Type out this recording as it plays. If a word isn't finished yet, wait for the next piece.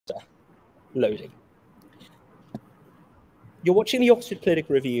Loading. You're watching the Oxford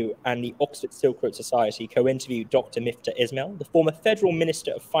Political Review, and the Oxford Silk Road Society co-interview Dr. Miftah Ismail, the former Federal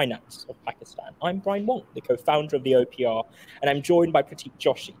Minister of Finance of Pakistan. I'm Brian Wong, the co-founder of the OPR, and I'm joined by Pratik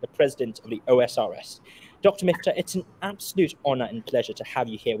Joshi, the president of the OSRS. Dr. Miftah, it's an absolute honor and pleasure to have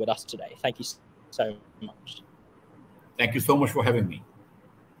you here with us today. Thank you so much. Thank you so much for having me.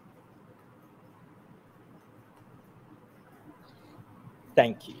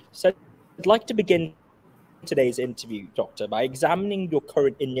 Thank you. So I'd like to begin today's interview, Doctor, by examining your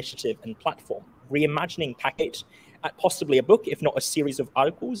current initiative and platform, reimagining Packet, possibly a book, if not a series of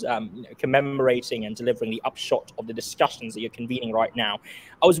articles, commemorating and delivering the upshot of the discussions that you're convening right now.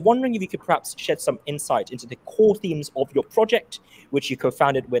 I was wondering if you could perhaps shed some insight into the core themes of your project, which you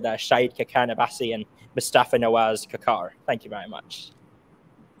co-founded with Shahid Kakan Abbasi and Mustafa Nawaz Kakar. Thank you very much.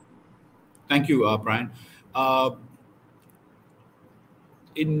 Thank you, Brian.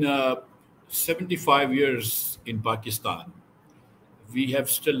 In 75 years in Pakistan, we have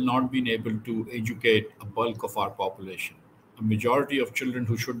still not been able to educate a bulk of our population. A majority of children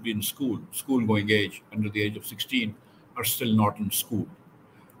who should be in school-going age, under the age of 16, are still not in school.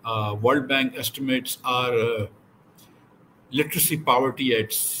 World Bank estimates our literacy poverty at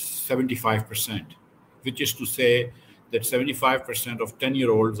 75%, which is to say that 75% of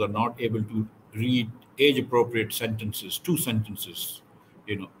 10-year-olds are not able to read age-appropriate sentences, 2 sentences,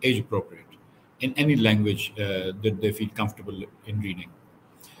 age-appropriate, in any language that they feel comfortable in reading.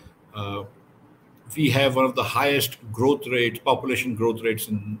 We have one of the highest population growth rates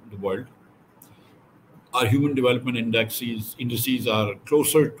in the world. Our human development indices are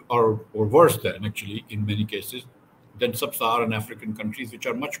closer or worse than, actually, in many cases, than sub-Saharan African countries, which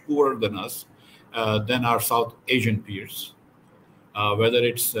are much poorer than us, than our South Asian peers, whether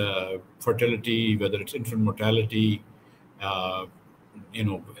it's fertility, whether it's infant mortality,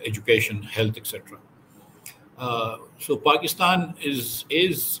 education, health, etc. So Pakistan is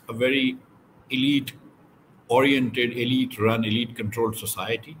a very elite-oriented, elite-run, elite-controlled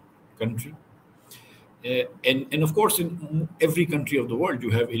country. And of course, in every country of the world, you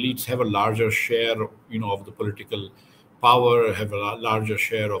have elites have a larger share, of the political power, have a larger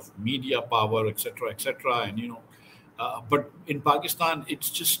share of media power, etc., etc. And but in Pakistan, it's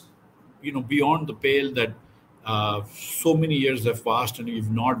just beyond the pale that so many years have passed, and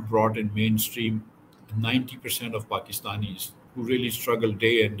we've not brought in mainstream 90% of Pakistanis who really struggle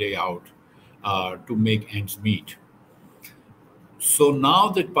day in, day out to make ends meet. So now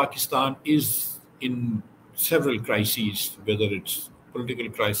that Pakistan is in several crises, whether it's political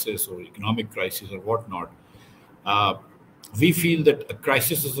crisis or economic crisis or whatnot, we feel that a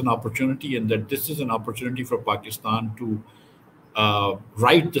crisis is an opportunity, and that this is an opportunity for Pakistan to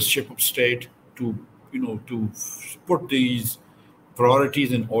right the ship of state, to put these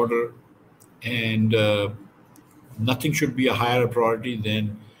priorities in order, and nothing should be a higher priority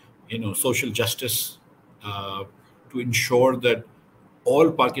than social justice, to ensure that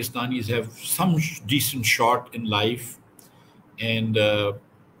all Pakistanis have some decent shot in life, and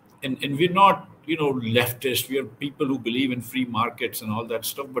we're not leftist. We are people who believe in free markets and all that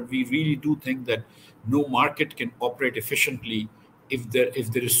stuff, but we really do think that no market can operate efficiently if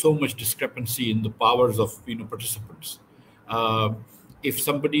there is so much discrepancy in the powers of participants. If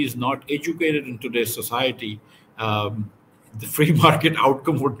somebody is not educated in today's society, the free market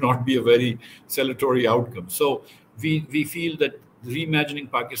outcome would not be a very salutary outcome. So we feel that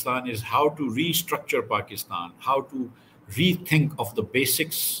reimagining Pakistan is how to restructure Pakistan, how to rethink of the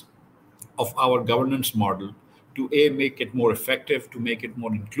basics of our governance model to make it more effective, to make it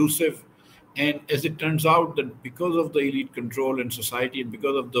more inclusive. And as it turns out, that because of the elite control in society, and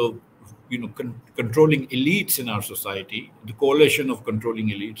because of the controlling elites in our society, the coalition of controlling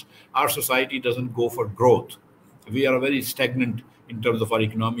elites, our society doesn't go for growth. We are very stagnant in terms of our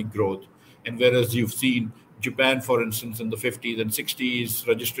economic growth. And whereas you've seen Japan, for instance, in the 50s and 60s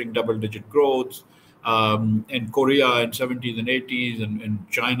registering double-digit growth, and Korea in 70s and 80s, and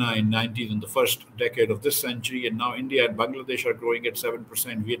China in 90s in the first decade of this century, and now India and Bangladesh are growing at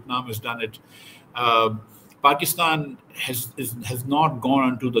 7%. Vietnam has done it. Pakistan has not gone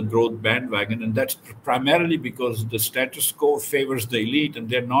onto the growth bandwagon, and that's primarily because the status quo favors the elite, and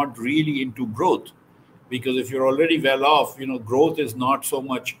they're not really into growth. Because if you're already well off, growth is not so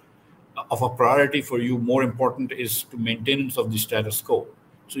much of a priority for you. More important is to maintenance of the status quo.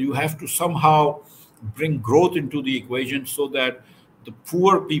 So you have to somehow bring growth into the equation so that the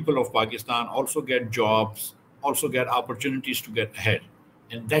poor people of Pakistan also get jobs, also get opportunities to get ahead.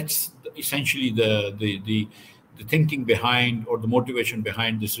 And that's essentially the thinking behind, or the motivation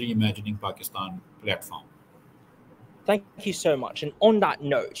behind, this Reimagining Pakistan platform. Thank you so much. And on that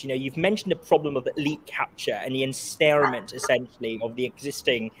note, you've mentioned the problem of elite capture and the ensnarement, essentially, of the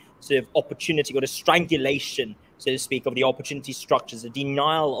existing sort of opportunity, or the strangulation, so to speak, of the opportunity structures, the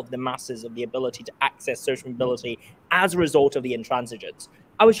denial of the masses of the ability to access social mobility as a result of the intransigence.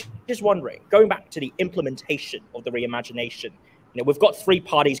 I was just wondering, going back to the implementation of the reimagination, we've got three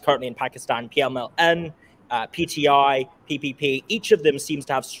parties currently in Pakistan: PMLN, PTI, PPP. Each of them seems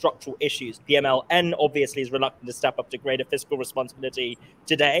to have structural issues. PMLN obviously is reluctant to step up to greater fiscal responsibility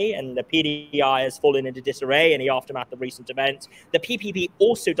today, and the PTI has fallen into disarray in the aftermath of recent events. The PPP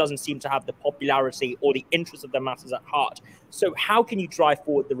also doesn't seem to have the popularity or the interest of the masses at heart. So how can you drive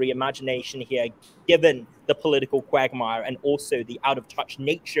forward the reimagination here, given the political quagmire and also the out-of-touch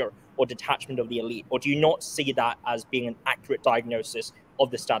nature or detachment of the elite? Or do you not see that as being an accurate diagnosis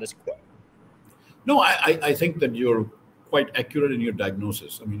of the status quo? No, I think that you're quite accurate in your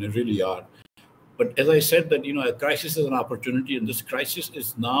diagnosis. I mean, you really are. But as I said, that, a crisis is an opportunity, and this crisis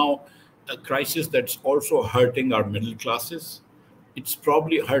is now a crisis that's also hurting our middle classes. It's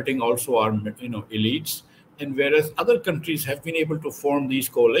probably hurting also our, elites. And whereas other countries have been able to form these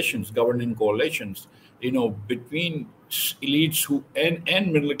coalitions, governing coalitions, between elites who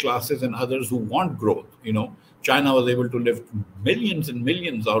and middle classes and others who want growth, China was able to lift millions and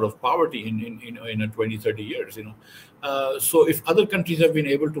millions out of poverty in 20, 30 years, So if other countries have been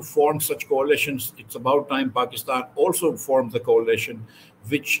able to form such coalitions, it's about time Pakistan also forms a coalition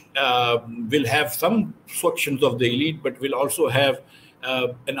which will have some sections of the elite, but will also have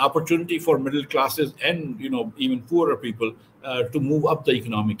an opportunity for middle classes and, even poorer people to move up the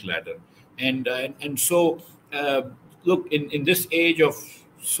economic ladder. And so, look, in this age of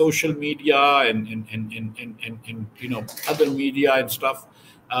social media and other media and stuff,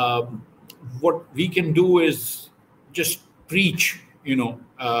 what we can do is just preach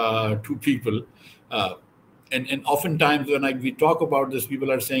to people, and oftentimes when we talk about this,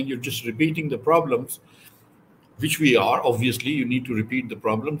 people are saying you're just repeating the problems, which we are. Obviously you need to repeat the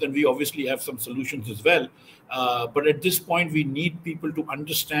problems, and we obviously have some solutions as well, but at this point we need people to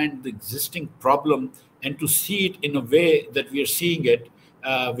understand the existing problem and to see it in a way that we are seeing it,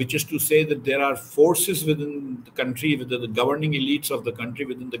 which is to say that there are forces within the country, within the governing elites of the country,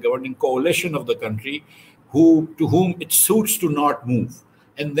 within the governing coalition of the country, to whom it suits to not move.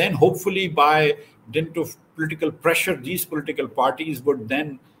 And then hopefully by dint of political pressure, these political parties would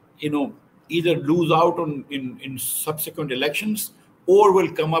then, either lose out in subsequent elections, or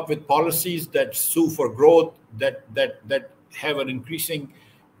will come up with policies that sue for growth, that have an increasing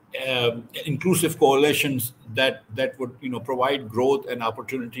inclusive coalitions that would provide growth and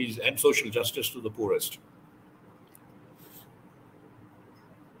opportunities and social justice to the poorest.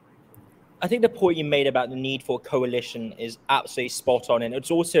 I think the point you made about the need for coalition is absolutely spot on, and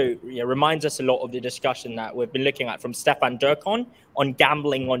it's also reminds us a lot of the discussion that we've been looking at from Stefan Durkheim on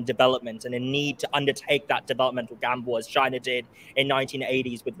gambling on development and the need to undertake that developmental gamble as China did in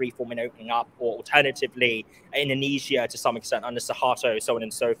 1980s with reform and opening up, or alternatively Indonesia to some extent under Suharto, so on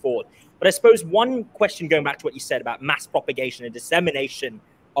and so forth. But I suppose one question, going back to what you said about mass propagation and dissemination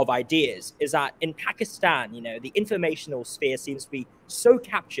of ideas, is that in Pakistan, the informational sphere seems to be so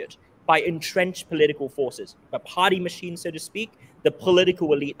captured by entrenched political forces, a party machine, so to speak, the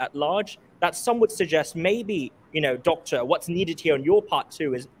political elite at large, that some would suggest maybe, Doctor, what's needed here on your part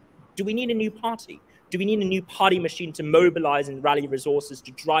too is, do we need a new party? Do we need a new party machine to mobilize and rally resources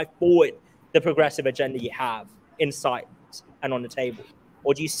to drive forward the progressive agenda you have in sight and on the table?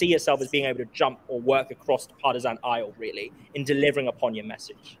 Or do you see yourself as being able to jump or work across the partisan aisle, really, in delivering upon your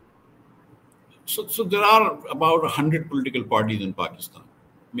message? So there are about 100 political parties in Pakistan.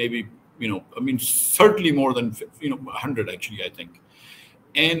 Maybe, certainly more than 100 actually, I think.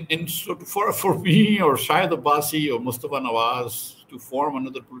 And so for me or Shahid Abbasi or Mustafa Nawaz to form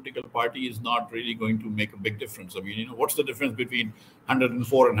another political party is not really going to make a big difference. I mean, what's the difference between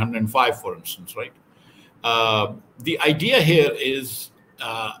 104 and 105, for instance, right? The idea here is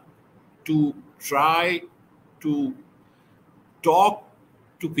to try to talk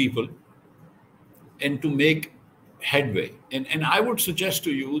to people and to make headway. And I would suggest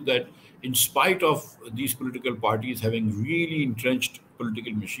to you that in spite of these political parties having really entrenched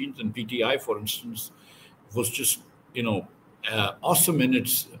political machines, and PTI, for instance, was just, awesome in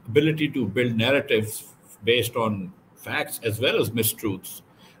its ability to build narratives based on facts as well as mistruths,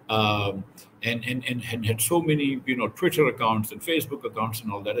 and had so many, Twitter accounts and Facebook accounts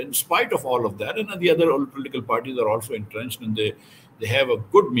and all that. In spite of all of that, and the other political parties are also entrenched, and they have a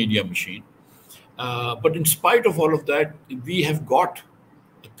good media machine. But in spite of all of that, we have got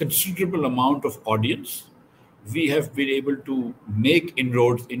a considerable amount of audience. We have been able to make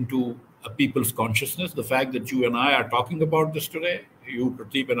inroads into people's consciousness. The fact that you and I are talking about this today, you,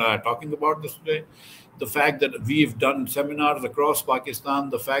 Prateep, and I are talking about this today, the fact that we've done seminars across Pakistan,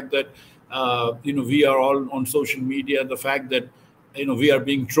 the fact that we are all on social media, the fact that we are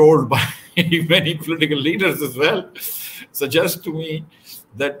being trolled by many political leaders as well, suggests to me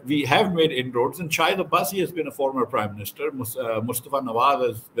that we have made inroads. And Shahid Abbasi has been a former prime minister. Mustafa Nawaz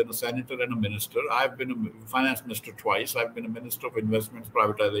has been a senator and a minister. I've been a finance minister twice. I've been a minister of investments,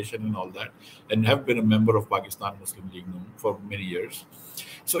 privatization, and all that, and have been a member of Pakistan Muslim League for many years.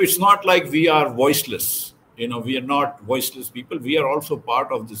 So it's not like we are voiceless. We are not voiceless people. We are also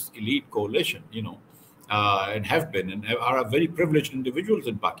part of this elite coalition, and have been and are very privileged individuals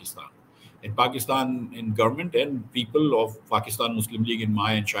in Pakistan. In Pakistan, in government and people of Pakistan Muslim League in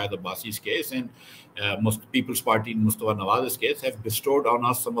my and Shahid Abbasi's case, and People's Party in Mustafa Nawaz's case, have bestowed on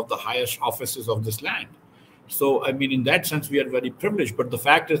us some of the highest offices of this land. So, I mean, in that sense, we are very privileged. But the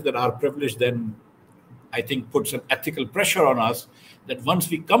fact is that our privilege then, I think, puts an ethical pressure on us that once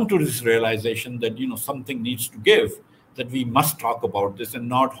we come to this realization that, something needs to give, that we must talk about this and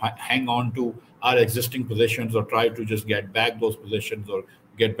not hang on to our existing positions or try to just get back those positions or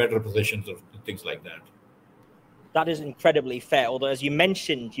get better positions or things like that. That is incredibly fair. Although, as you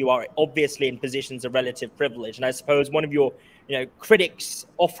mentioned, you are obviously in positions of relative privilege. And I suppose one of your critics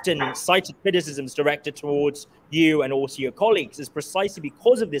often cited criticisms directed towards you and also your colleagues is precisely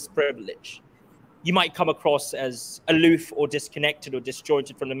because of this privilege. You might come across as aloof or disconnected or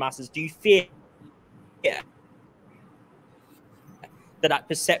disjointed from the masses. Do you fear that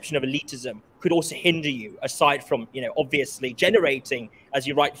perception of elitism could also hinder you, aside from, obviously generating, as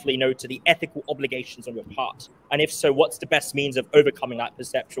you rightfully noted, the ethical obligations on your part? And if so, what's the best means of overcoming that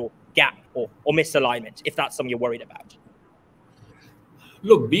perceptual gap or misalignment, if that's something you're worried about?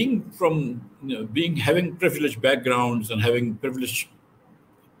 Look, having privileged backgrounds and having privileged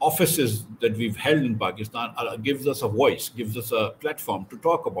offices that we've held in Pakistan gives us a voice, gives us a platform to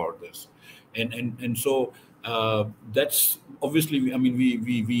talk about this. And so that's obviously, I mean,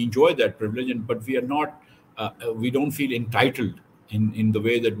 we enjoy that privilege, but we are not, we don't feel entitled in the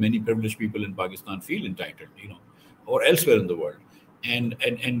way that many privileged people in Pakistan feel entitled, or elsewhere in the world. And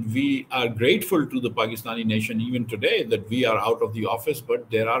we are grateful to the Pakistani nation even today that we are out of the office, but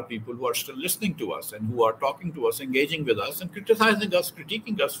there are people who are still listening to us and who are talking to us, engaging with us and criticizing us,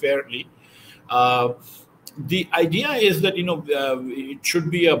 critiquing us fairly. The idea is that, it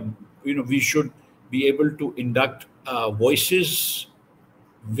should be we should be able to induct voices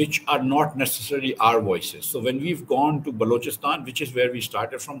which are not necessarily our voices. So when we've gone to Balochistan, which is where we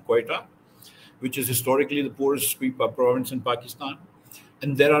started from, Quetta, which is historically the poorest province in Pakistan,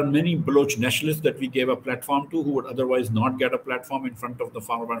 and there are many Baloch nationalists that we gave a platform to who would otherwise not get a platform in front of the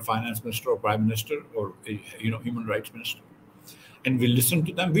former finance minister or prime minister or human rights minister. And we listened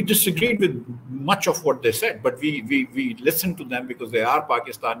to them. We disagreed with much of what they said, but we listened to them because they are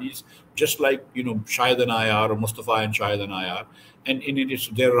Pakistanis, just like Shahid and I are, or Mustafa and Shahid and I are, and it is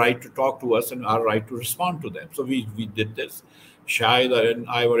their right to talk to us and our right to respond to them. So we did this. Shahid and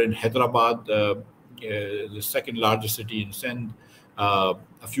I were in Hyderabad, the second largest city in Sindh, a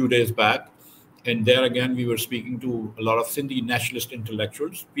few days back. And there again, we were speaking to a lot of Sindhi nationalist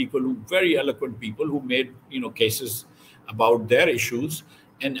intellectuals, very eloquent people who made, cases about their issues.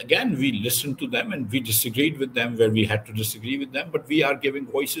 And again, we listened to them and we disagreed with them where we had to disagree with them. But we are giving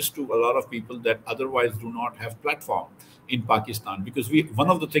voices to a lot of people that otherwise do not have platform in Pakistan. Because one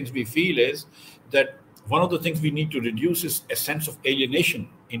of the things we feel is that one of the things we need to reduce is a sense of alienation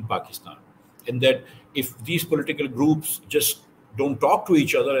in Pakistan. And that if these political groups just don't talk to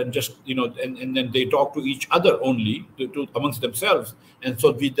each other and just, and then they talk to each other only to amongst themselves. And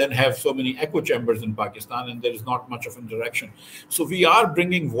so we then have so many echo chambers in Pakistan and there is not much of interaction. So we are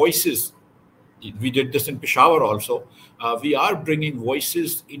bringing voices. We did this in Peshawar also. We are bringing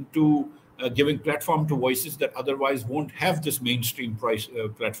voices into giving platform to voices that otherwise won't have this mainstream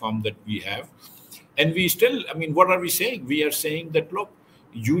platform that we have. And we still, what are we saying? We are saying that, look,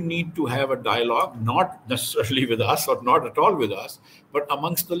 you need to have a dialogue, not necessarily with us or not at all with us, but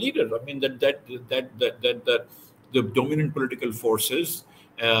amongst the leaders. That the dominant political forces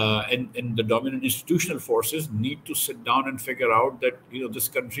and the dominant institutional forces need to sit down and figure out that this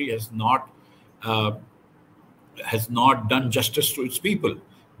country has not done justice to its people.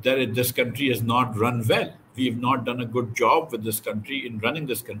 That this country has not run well. We have not done a good job with this country in running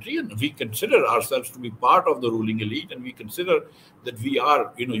this country, and we consider ourselves to be part of the ruling elite, and we consider that we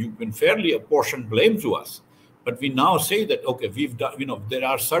are, you can fairly apportion blame to us. But we now say that, okay, we've done, there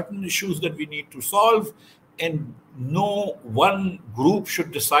are certain issues that we need to solve, and no one group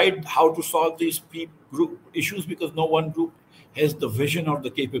should decide how to solve these group issues because no one group has the vision or the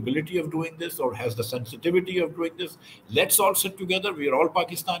capability of doing this, or has the sensitivity of doing this. Let's all sit together. We are all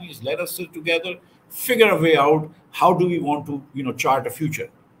Pakistanis. Let us sit together, figure a way out. How do we want to, chart a future?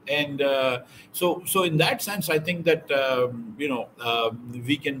 And so in that sense, I think that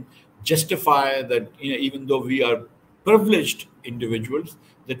we can justify that, even though we are privileged individuals,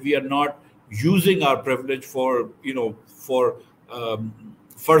 that we are not using our privilege for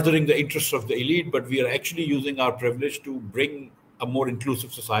furthering the interests of the elite, but we are actually using our privilege to bring a more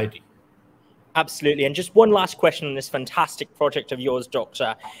inclusive society. Absolutely. And just one last question on this fantastic project of yours,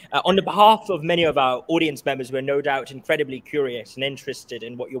 Doctor. On the behalf of many of our audience members who are no doubt incredibly curious and interested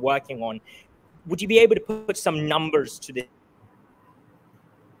in what you're working on, would you be able to put some numbers to this?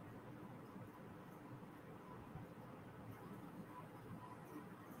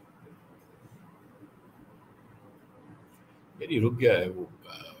 मेरी रुक गया है वो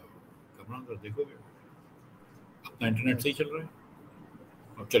कमरा अंदर देखोगे अपना internet सही चल रहा है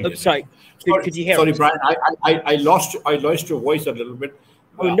Sorry, could you hear? Sorry, Brian. I lost your voice a little bit.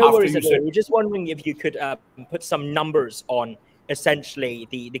 Oh, no worries at all. We're just wondering if you could put some numbers on essentially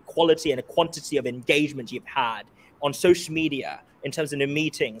the quality and the quantity of engagement you've had on social media in terms of the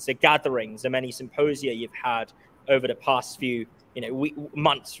meetings, the gatherings, the many symposia you've had over the past few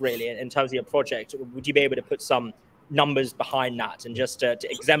months, really, in terms of your project. Would you be able to put some numbers behind that and just to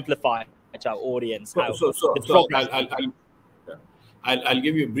exemplify to our audience how the progress? I'll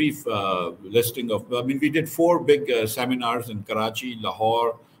give you a brief listing of. I mean, we did 4 big seminars in Karachi,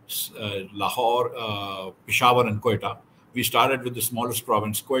 Lahore, Peshawar, and Quetta. We started with the smallest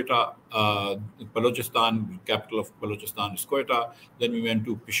province, Quetta. Balochistan, capital of Balochistan is Quetta. Then we went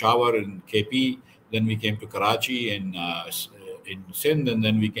to Peshawar in KP. Then we came to Karachi in Sindh, and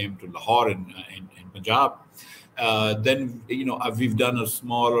then we came to Lahore in Punjab. Then we've done a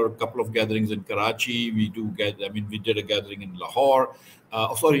smaller couple of gatherings in Karachi. We did a gathering in Lahore.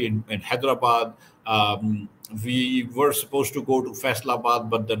 In Hyderabad. We were supposed to go to Faisalabad,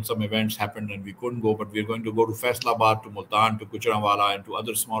 but then some events happened and we couldn't go. But we're going to go to Faisalabad, to Multan, to Gujranwala, and to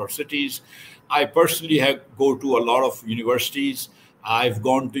other smaller cities. I personally go to a lot of universities. I've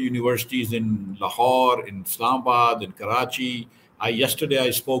gone to universities in Lahore, in Islamabad, in Karachi. Yesterday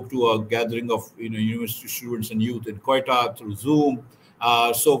I spoke to a gathering of university students and youth in Quetta through Zoom.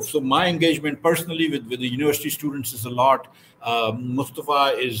 So my engagement personally with the university students is a lot.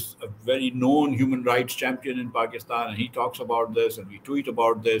 Mustafa is a very known human rights champion in Pakistan, and he talks about this, and we tweet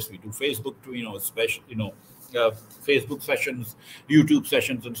about this. We do Facebook, Facebook sessions, YouTube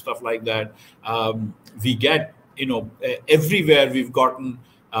sessions, and stuff like that. We get everywhere we've gotten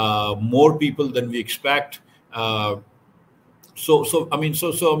more people than we expect. I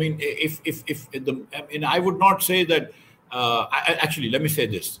would not say that. Actually, let me say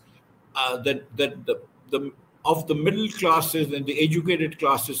this: that of the middle classes and the educated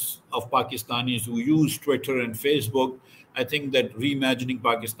classes of Pakistanis who use Twitter and Facebook, I think that reimagining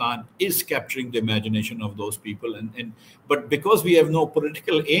Pakistan is capturing the imagination of those people. But because we have no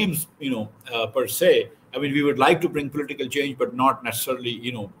political aims, per se, I mean, we would like to bring political change, but not necessarily,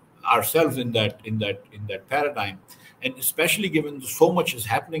 ourselves in that paradigm. And especially given so much is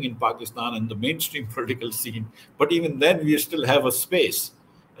happening in Pakistan and the mainstream political scene, but even then we still have a space,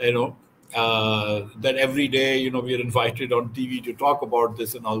 that every day, we are invited on TV to talk about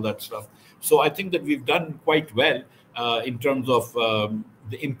this and all that stuff. So I think that we've done quite well in terms of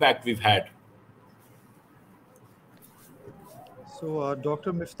the impact we've had. So,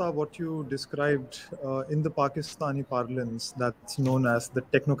 Dr. Miftah, what you described in the Pakistani parlance, that's known as the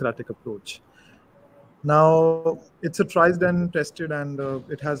technocratic approach. Now, it's a tried and tested, and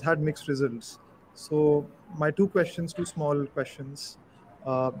it has had mixed results. So my two small questions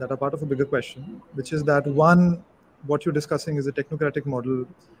that are part of a bigger question, which is that one, what you're discussing is a technocratic model.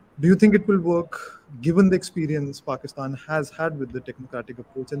 Do you think it will work given the experience Pakistan has had with the technocratic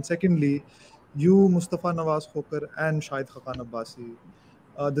approach? And secondly, you, Mustafa Nawaz Khokhar, and Shahid Khaqan Abbasi,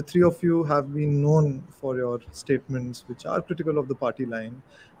 the three of you have been known for your statements which are critical of the party line.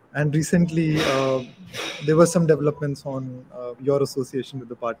 And recently, there were some developments on your association with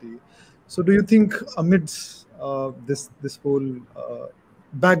the party. So do you think amidst this whole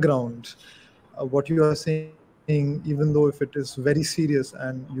background, what you are saying, even though if it is very serious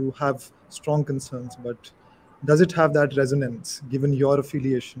and you have strong concerns, but does it have that resonance given your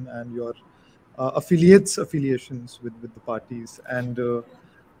affiliation and your affiliations with the parties? And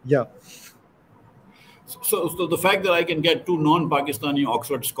yeah. So the fact that I can get two non-Pakistani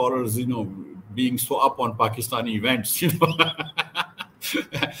Oxford scholars, being so up on Pakistani events,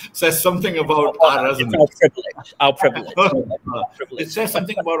 says something about our resume. Our privilege. Our privilege. It says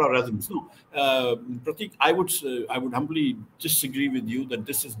something about our resumes. No, Pratik, I would humbly disagree with you that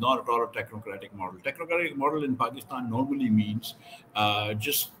this is not at all a technocratic model. Technocratic model in Pakistan normally means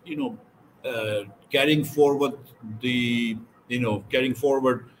just carrying forward the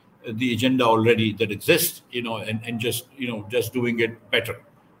agenda already that exists, and just doing it better,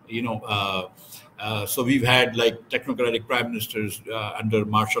 so we've had like technocratic prime ministers under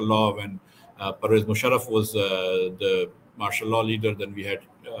martial law when Pervez Musharraf was the martial law leader. Then we had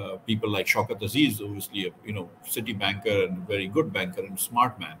people like Shaukat Aziz, obviously a city banker and very good banker and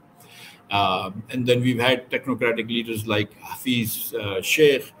smart man. And then we've had technocratic leaders like Hafiz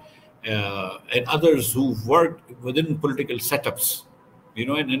Sheikh and others who've worked within political setups,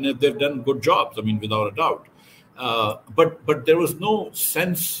 and they've done good jobs. I mean, without a doubt. But there was no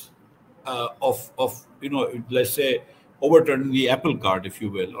sense of let's say overturning the apple cart, if you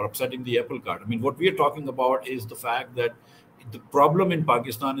will, or upsetting the apple cart. I mean, what we are talking about is the fact that the problem in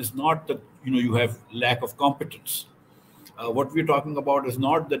Pakistan is not that you have lack of competence. What we're talking about is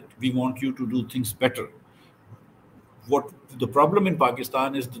not that we want you to do things better. What the problem in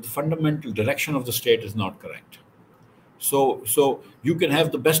Pakistan is that the fundamental direction of the state is not correct. So you can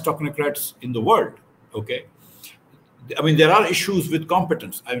have the best technocrats in the world, okay? I mean, there are issues with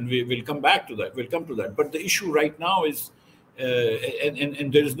competence. I mean, we'll come back to that. We'll come to that. But the issue right now is,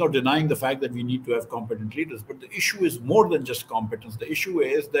 and there is no denying the fact that we need to have competent leaders. But the issue is more than just competence. The issue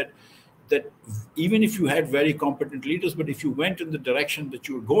is that even if you had very competent leaders, but if you went in the direction that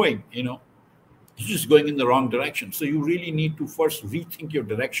you were going, you're just going in the wrong direction. So you really need to first rethink your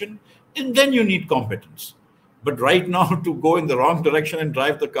direction, and then you need competence. But right now, to go in the wrong direction and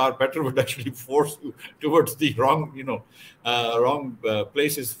drive the car better would actually force you towards the wrong, wrong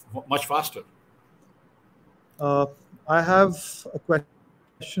places much faster. I have a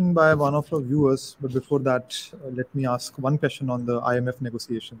question by one of our viewers, but before that, let me ask one question on the IMF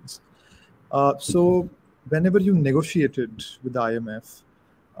negotiations. So whenever you negotiated with the IMF,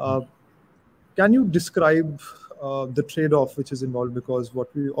 can you describe the trade-off which is involved? Because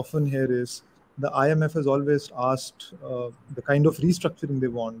what we often hear is the IMF has always asked the kind of restructuring they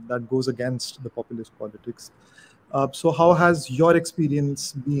want that goes against the populist politics. So how has your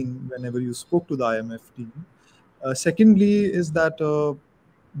experience been whenever you spoke to the IMF team? Secondly, is that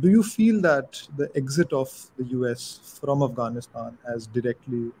do you feel that the exit of the US from Afghanistan has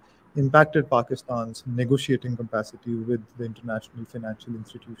directly impacted Pakistan's negotiating capacity with the international financial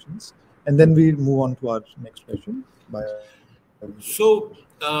institutions? And then we move on to our next question. So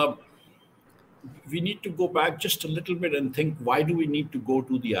we need to go back just a little bit and think, why do we need to go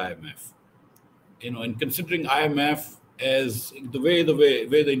to the IMF? And considering IMF as the way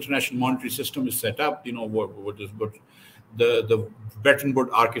the international monetary system is set up, what the Bretton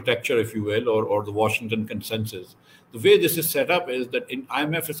Woods architecture, if you will, or the Washington consensus, the way this is set up is that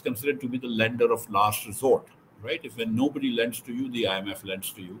IMF is considered to be the lender of last resort, right? If when nobody lends to you, the IMF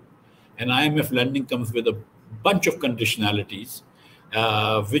lends to you. And IMF lending comes with a bunch of conditionalities,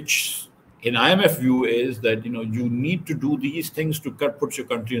 which in IMF view is that, you need to do these things to put your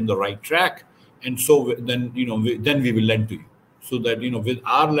country on the right track. And so then, then we will lend to you. So that, with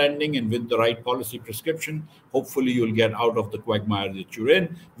our lending and with the right policy prescription, hopefully you'll get out of the quagmire that you're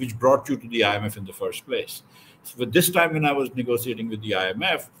in, which brought you to the IMF in the first place. So for this time, when I was negotiating with the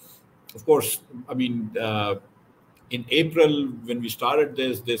IMF, of course, I mean, in April, when we started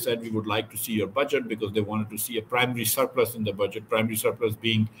this, they said we would like to see your budget because they wanted to see a primary surplus in the budget, primary surplus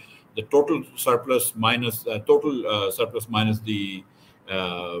being the total surplus minus the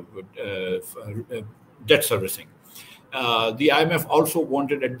debt servicing. The IMF also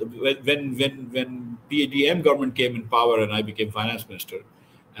wanted, when PADM government came in power and I became finance minister,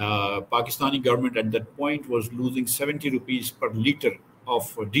 Pakistani government at that point was losing 70 rupees per liter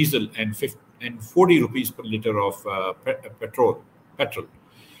of diesel and 40 rupees per liter of petrol.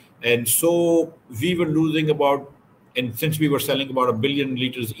 And so we were losing about, and since we were selling about 1 billion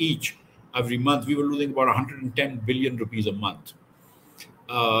liters each every month, we were losing about 110 billion rupees a month.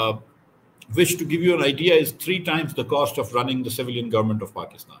 Which, to give you an idea, is 3 times the cost of running the civilian government of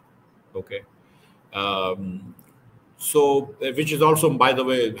Pakistan. Okay. So, which is also, by the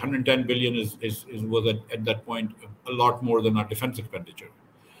way, 110 billion was at that point a lot more than our defense expenditure.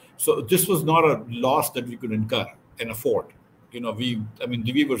 So this was not a loss that we could incur and afford. We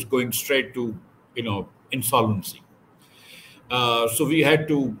were going straight to, insolvency. So we had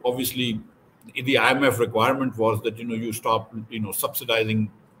to, obviously, the IMF requirement was that, you stop,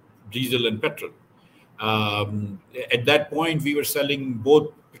 subsidizing diesel and petrol. At that point, we were selling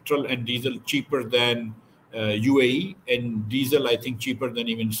both petrol and diesel cheaper than UAE, and diesel, I think, cheaper than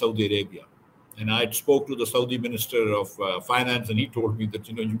even Saudi Arabia. And I spoke to the Saudi Minister of Finance, and he told me that,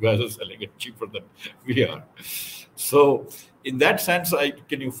 you guys are selling it cheaper than we are. So in that sense,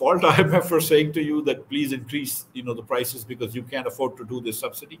 can you fault IMF for saying to you that please increase, the prices because you can't afford to do this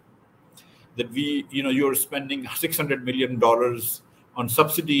subsidy? That you're spending $600 million on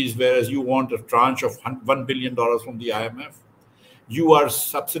subsidies, whereas you want a tranche of $1 billion from the IMF. You are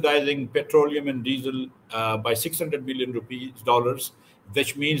subsidizing petroleum and diesel by $600 million dollars,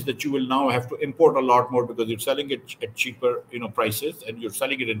 which means that you will now have to import a lot more because you're selling it at cheaper, prices, and you're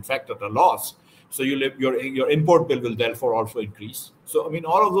selling it in fact at a loss. So your import bill will therefore also increase. So I mean,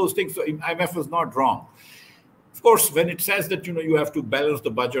 all of those things. So IMF was not wrong. Of course, when it says that you have to balance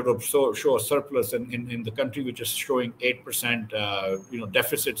the budget or show a surplus in the country which is showing 8%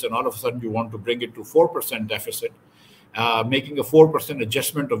 deficits, and all of a sudden you want to bring it to 4% deficit, making a 4%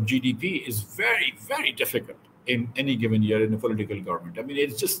 adjustment of GDP is very, very difficult in any given year in a political government. I mean,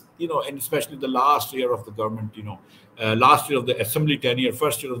 it's just, and especially the last year of the government, last year of the assembly tenure,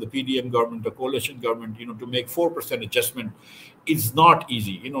 first year of the PDM government, the coalition government, to make 4% adjustment is not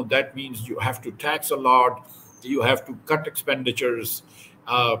easy. That means you have to tax a lot, you have to cut expenditures.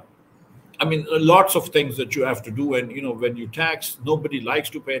 I mean, lots of things that you have to do. And, when you tax, nobody likes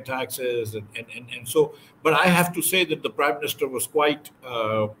to pay taxes. And so, but I have to say that the Prime Minister was quite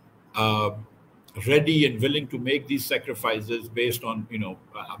ready and willing to make these sacrifices based on,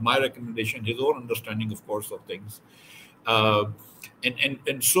 my recommendation, his own understanding, of course, of things. So,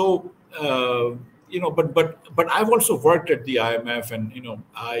 but I've also worked at the IMF, and,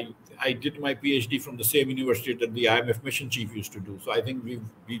 I did my PhD from the same university that the IMF mission chief used to do. So I think we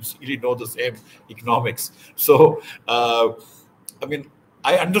really know the same economics. So, I mean,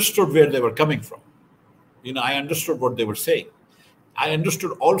 I understood where they were coming from. I understood what they were saying. I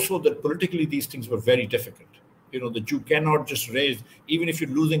understood also that politically these things were very difficult. That you cannot just raise, even if you're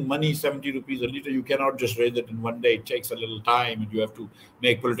losing money, 70 rupees a liter, you cannot just raise it in one day. It takes a little time, and you have to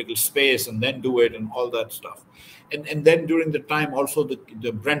make political space and then do it and all that stuff. And then during the time also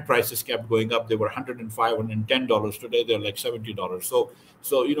the Brent prices kept going up. They were $105, $110. Today they're like $70. So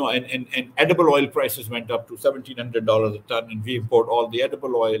and edible oil prices went up to $1,700 a ton, and we import all the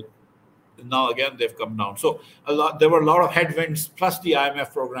edible oil. Now again they've come down. So there were a lot of headwinds, plus the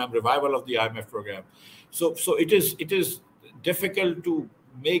IMF program, revival of the IMF program. So it is difficult to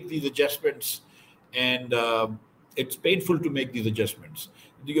make these adjustments, and it's painful to make these adjustments.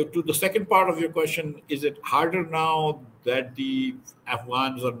 To the second part of your question, is it harder now that the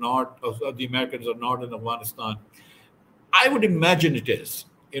Afghans are not, or the Americans are not in Afghanistan? I would imagine it is.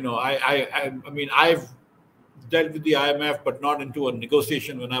 I mean, I've dealt with the IMF, but not into a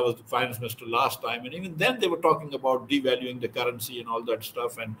negotiation when I was the finance minister last time. And even then they were talking about devaluing the currency and all that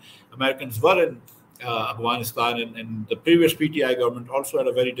stuff. And Americans were in Afghanistan, and the previous PTI government also had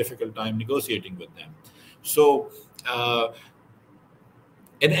a very difficult time negotiating with them. So,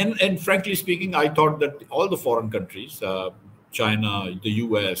 and frankly speaking, I thought that all the foreign countries, China, the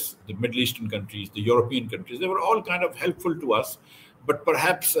US, the Middle Eastern countries, the European countries, they were all kind of helpful to us. But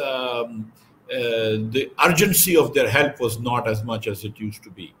perhaps the urgency of their help was not as much as it used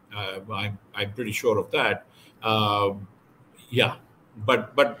to be. I'm pretty sure of that. Yeah.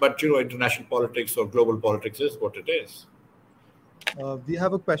 But international politics or global politics is what it is. We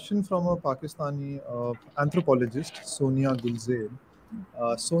have a question from a Pakistani anthropologist, Sonia Gulzair.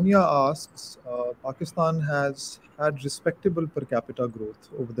 Sonia asks, Pakistan has had respectable per capita growth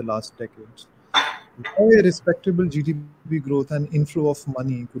over the last decades. Why a respectable GDP growth and inflow of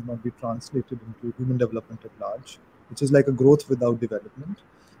money could not be translated into human development at large, which is like a growth without development?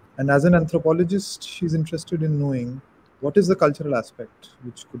 And as an anthropologist, she's interested in knowing what is the cultural aspect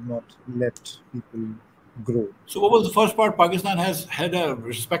which could not let people grow. So what was the first part? Pakistan has had a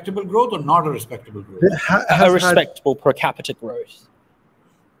respectable growth or not a respectable growth? A respectable per capita growth,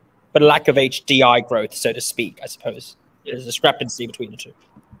 but a lack of HDI growth, so to speak, I suppose. There's a discrepancy between the two.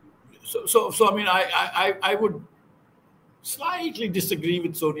 So I mean, I would slightly disagree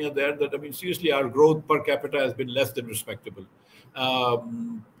with Sonia there, that, I mean, seriously, our growth per capita has been less than respectable.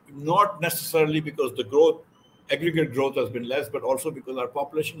 Not necessarily because the aggregate growth has been less, but also because our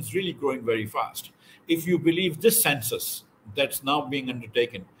population is really growing very fast. If you believe this census that's now being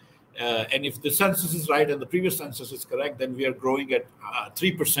undertaken, and if the census is right and the previous census is correct, then we are growing at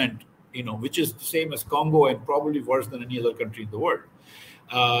 3%, which is the same as Congo and probably worse than any other country in the world.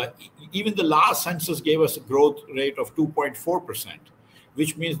 Even the last census gave us a growth rate of 2.4%,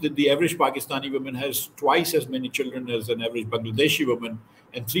 which means that the average Pakistani woman has twice as many children as an average Bangladeshi woman,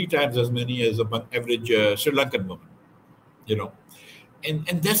 and 3 times as many as an average Sri Lankan woman,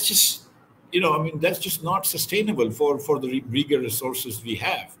 And that's just, I mean, that's just not sustainable for the meager resources we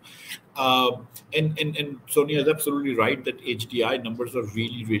have. And Sonia is absolutely right that HDI numbers are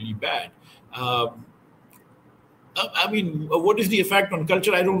really, really bad. I mean, what is the effect on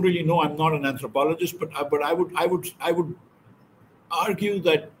culture? I don't really know. I'm not an anthropologist, but I would argue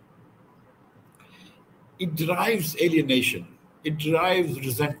that it drives alienation. It drives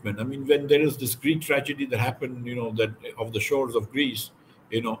resentment. I mean, when there is this Greek tragedy that happened, that of the shores of Greece,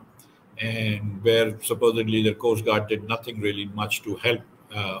 and where supposedly the Coast Guard did nothing really much to help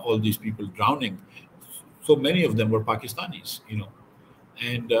all these people drowning. So many of them were Pakistanis,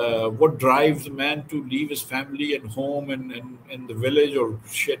 And what drives a man to leave his family and home and the village or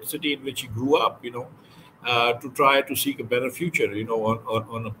city in which he grew up, to try to seek a better future,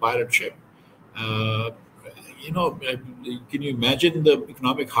 on a pirate ship. Can you imagine the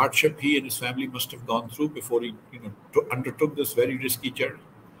economic hardship he and his family must have gone through before he, undertook this very risky journey?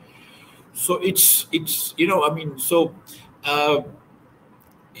 So it's I mean, so the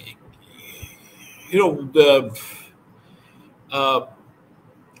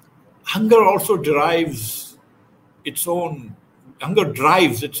hunger also drives its own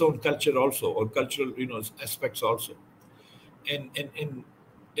culture also, or cultural aspects also,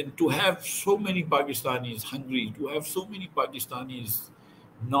 and to have so many Pakistanis hungry, to have so many Pakistanis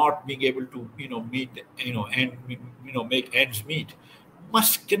not being able to meet and make ends meet,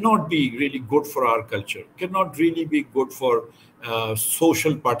 cannot be really good for our culture, cannot really be good for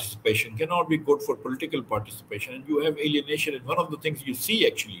social participation, cannot be good for political participation. And you have alienation. And one of the things you see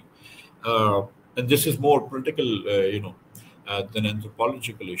actually, and this is more political than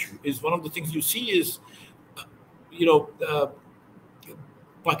anthropological issue, is one of the things you see is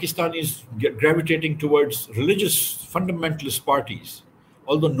Pakistanis gravitating towards religious fundamentalist parties.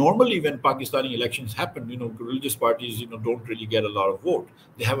 Although normally when Pakistani elections happen, religious parties, don't really get a lot of vote.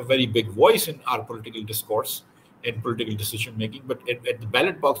 They have a very big voice in our political discourse and political decision making, but at the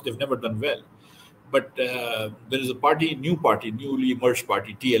ballot box, they've never done well. But there is a newly emerged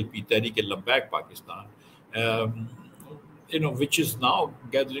party, TLP, Tehreek-e-Labbaik Pakistan, which is now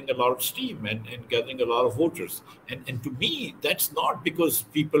gathering a lot of steam and gathering a lot of voters. And to me, that's not because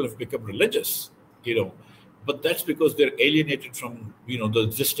people have become religious, but that's because they're alienated from, the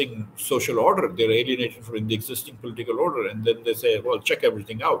existing social order. They're alienated from the existing political order. And then they say, well, check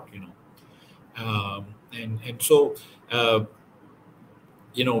everything out, So,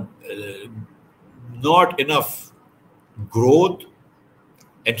 not enough growth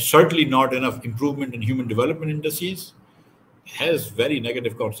and certainly not enough improvement in human development indices has very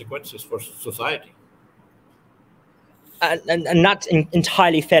negative consequences for society. And that's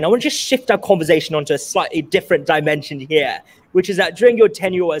entirely fair. And I want to just shift our conversation onto a slightly different dimension here, which is that during your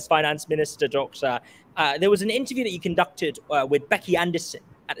tenure as finance minister, Doctor, there was an interview that you conducted with Becky Anderson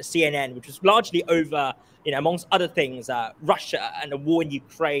at the CNN, which was largely over, amongst other things, Russia and the war in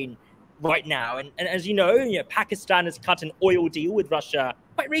Ukraine right now. And as you know, Pakistan has cut an oil deal with Russia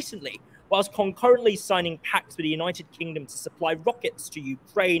quite recently, whilst concurrently signing pacts with the United Kingdom to supply rockets to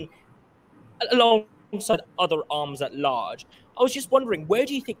Ukraine, alongside other arms at large. I was just wondering, where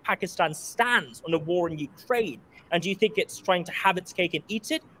do you think Pakistan stands on the war in Ukraine? And do you think it's trying to have its cake and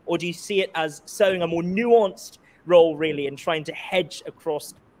eat it? Or do you see it as serving a more nuanced role, really, and trying to hedge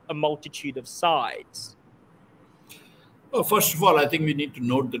across a multitude of sides? Well, first of all, I think we need to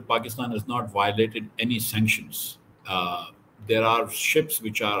note that Pakistan has not violated any sanctions. There are ships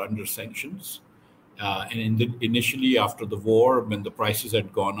which are under sanctions. Initially, after the war, when the prices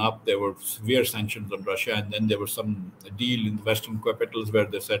had gone up, there were severe sanctions on Russia. And then there was some deal in the Western capitals where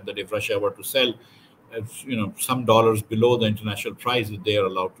they said that if Russia were to sell, some dollars below the international price, that they are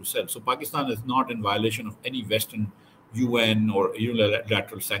allowed to sell. So Pakistan is not in violation of any Western UN or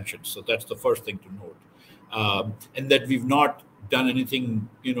unilateral sanctions. So that's the first thing to note. And that we've not done anything,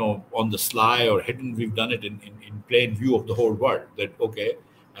 on the sly or hidden. We've done it in plain view of the whole world. That, okay,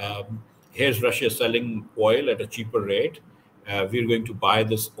 here's Russia selling oil at a cheaper rate. We're going to buy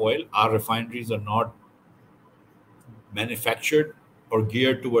this oil. Our refineries are not manufactured or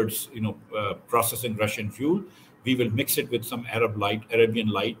geared towards, processing Russian fuel. We will mix it with some Arabian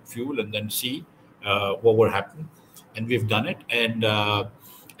light fuel, and then see what will happen. And we've done it, and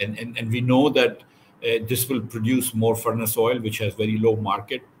we know that this will produce more furnace oil, which has very low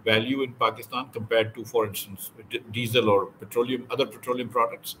market value in Pakistan compared to, for instance, diesel or other petroleum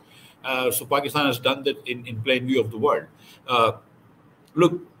products. So Pakistan has done that in plain view of the world.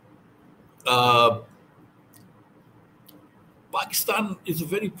 Look, Pakistan is a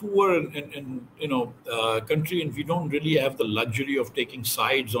very poor and country, and we don't really have the luxury of taking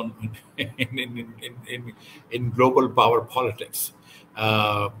sides on in global power politics.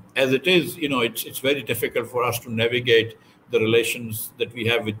 As it is, it's very difficult for us to navigate the relations that we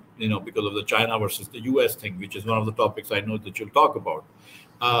have with, because of the China versus the US thing, which is one of the topics I know that you'll talk about.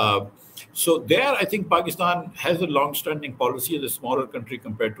 So there, I think Pakistan has a long-standing policy as a smaller country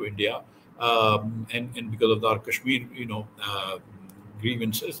compared to India, and because of our Kashmir,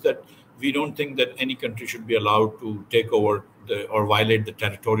 grievances, that we don't think that any country should be allowed to take over or violate the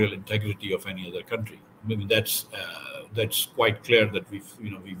territorial integrity of any other country. I mean, that's quite clear that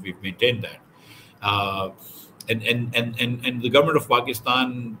we've maintained that. And the government of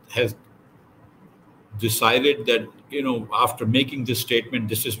Pakistan has decided that, after making this statement,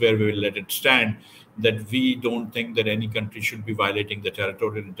 this is where we will let it stand, that we don't think that any country should be violating the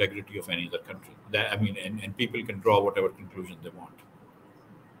territorial integrity of any other country. And people can draw whatever conclusion they want.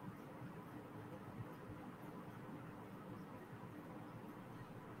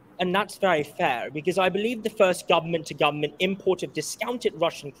 And that's very fair, because I believe the first government-to-government import of discounted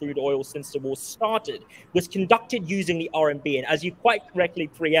Russian crude oil since the war started was conducted using the RMB. And as you quite correctly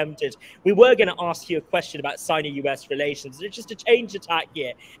preempted, we were going to ask you a question about Sino-US relations. Just to change the tack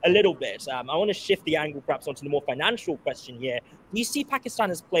here a little bit, I want to shift the angle perhaps onto the more financial question here. Do you see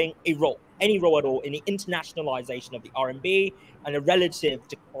Pakistan as playing a role, any role at all, in the internationalization of the RMB and a relative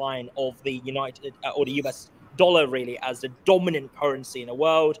decline of the US dollar, really, as the dominant currency in the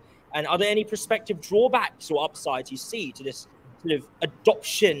world? And are there any prospective drawbacks or upsides you see to this sort of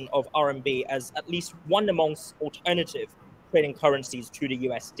adoption of RMB as at least one amongst alternative trading currencies to the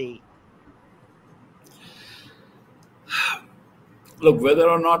USD? Look, whether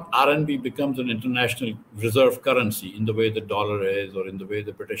or not RMB becomes an international reserve currency in the way the dollar is, or in the way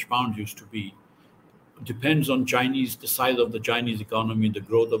the British pound used to be, depends on the size of the Chinese economy, the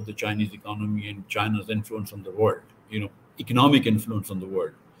growth of the Chinese economy, and China's influence on the world, economic influence on the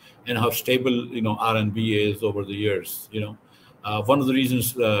world, and how stable, RMB is over the years. One of the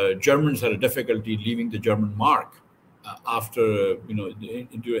reasons Germans had a difficulty leaving the German mark after,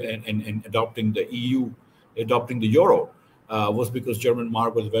 and adopting the EU, adopting the euro, was because German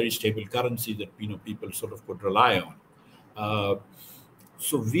mark was a very stable currency that, people sort of could rely on.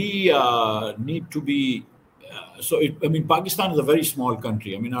 So we need to be. Pakistan is a very small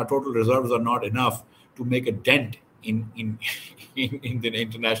country. Our total reserves are not enough to make a dent in the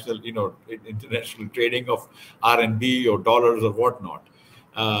international, international trading of RMB or dollars or whatnot.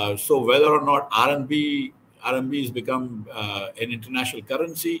 So whether or not RMB has become an international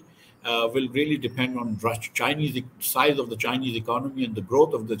currency will really depend on Chinese size of the Chinese economy, and the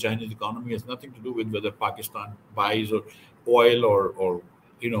growth of the Chinese economy has nothing to do with whether Pakistan buys oil or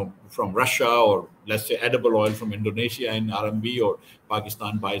from Russia, or let's say edible oil from Indonesia in RMB, or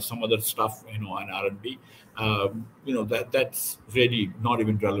Pakistan buys some other stuff in RMB. That's really not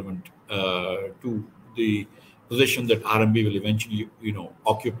even relevant to the position that RMB will eventually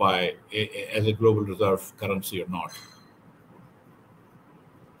occupy as a global reserve currency or not.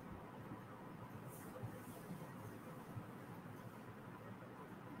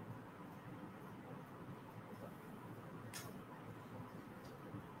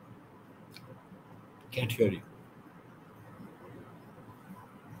 Can't hear you.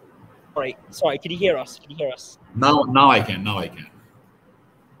 Sorry. Can you hear us? Now I can.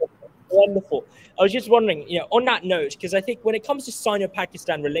 Wonderful. I was just wondering, on that note, because I think when it comes to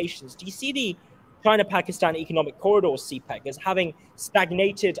Sino-Pakistan relations, do you see the China-Pakistan Economic Corridor, CPEC, as having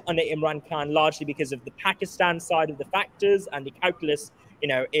stagnated under Imran Khan, largely because of the Pakistan side of the factors and the calculus,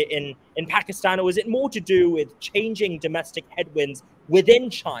 in Pakistan? Or is it more to do with changing domestic headwinds within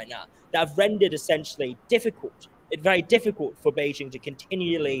China that have rendered essentially very difficult for Beijing to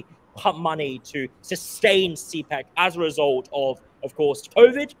continually pump money to sustain CPEC as a result of course,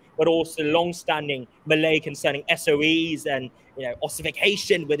 COVID, but also long-standing Malay concerning SOEs and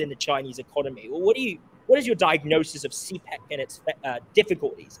ossification within the Chinese economy? Well, what is your diagnosis of CPEC and its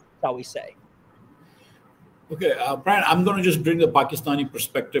difficulties, shall we say? Okay, Brian, I'm going to just bring the Pakistani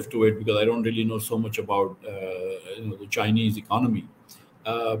perspective to it, because I don't really know so much about the Chinese economy.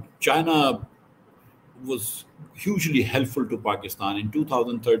 China was hugely helpful to Pakistan. In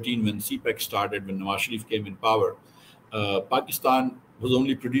 2013, when CPEC started, when Nawaz Sharif came in power, Pakistan was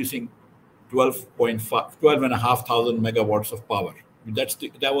only producing 12,500 megawatts of power.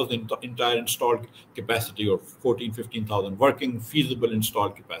 That was the entire installed capacity, or 15,000 working feasible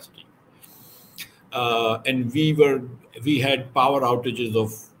installed capacity. And we had power outages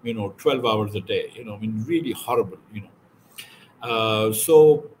of 12 hours a day. Really horrible.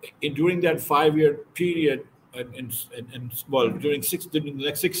 So during that 5-year period, during the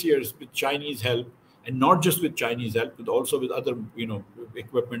next 6 years, with Chinese help, and not just with Chinese help, but also with other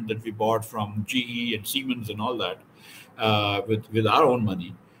equipment that we bought from GE and Siemens and all that, with our own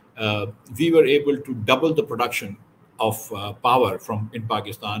money, we were able to double the production of power in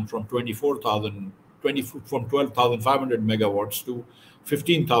Pakistan from 12,500 megawatts to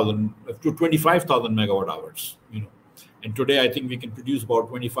 15,000 to 25,000 megawatt hours. And today I think we can produce about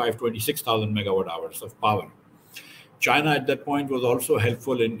 26,000 megawatt hours of power. China at that point was also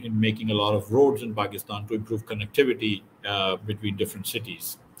helpful in making a lot of roads in Pakistan to improve connectivity between different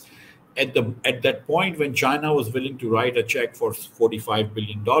cities. At that point, when China was willing to write a check for $45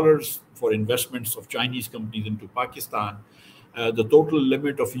 billion for investments of Chinese companies into Pakistan, the total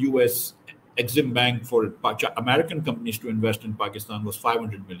limit of U.S. Exim Bank for American companies to invest in Pakistan was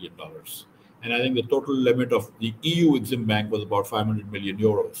 $500 million. And I think the total limit of the EU Exim Bank was about 500 million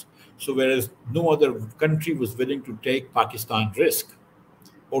euros. So whereas no other country was willing to take Pakistan risk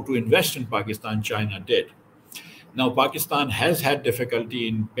or to invest in Pakistan, China did. Now, Pakistan has had difficulty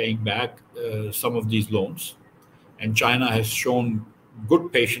in paying back some of these loans, and China has shown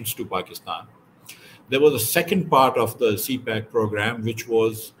good patience to Pakistan. There was a second part of the CPAC program, which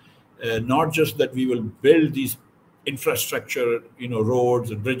was not just that we will build these infrastructure,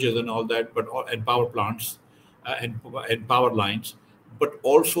 roads and bridges and all that, and power plants and power lines, but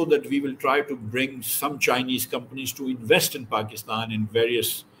also that we will try to bring some Chinese companies to invest in Pakistan in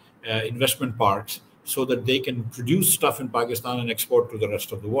various investment parks, so that they can produce stuff in Pakistan and export to the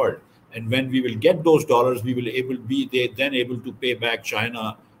rest of the world. And when we will get those dollars, we will then able to pay back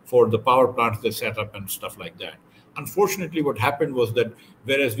China for the power plants they set up and stuff like that. Unfortunately, what happened was that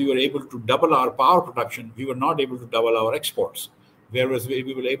whereas we were able to double our power production, we were not able to double our exports. Whereas we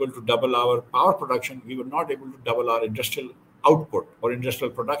were able to double our power production, we were not able to double our industrial output or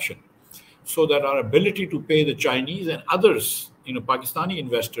industrial production. So that our ability to pay the Chinese and others, Pakistani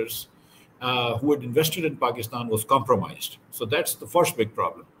investors, who had invested in Pakistan was compromised. So that's the first big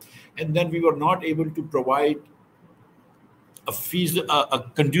problem. And then we were not able to provide a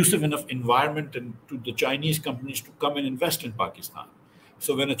conducive enough environment to the Chinese companies to come and invest in Pakistan.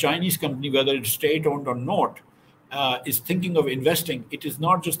 So when a Chinese company, whether it's state-owned or not, is thinking of investing, it is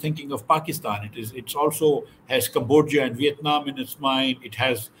not just thinking of Pakistan. It's also has Cambodia and Vietnam in its mind. It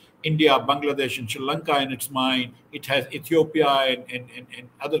has India, Bangladesh, and Sri Lanka in its mind. It has Ethiopia and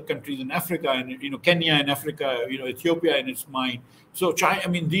other countries in Africa, and Kenya in Africa, Ethiopia in its mind. So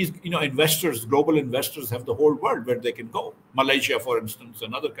these investors, global investors, have the whole world where they can go. Malaysia, for instance,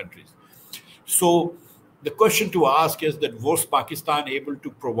 and other countries. So the question to ask is that was Pakistan able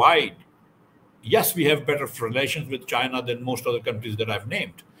to provide? Yes, we have better relations with China than most other countries that I've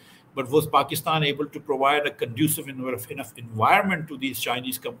named. But was Pakistan able to provide a conducive enough environment to these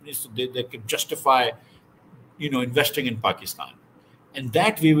Chinese companies so they could justify, investing in Pakistan? And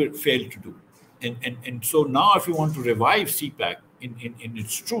that we failed to do. And so now, if you want to revive CPAC in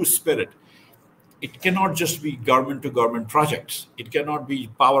its true spirit, it cannot just be government-to-government projects. It cannot be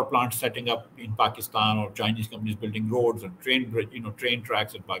power plants setting up in Pakistan or Chinese companies building roads and train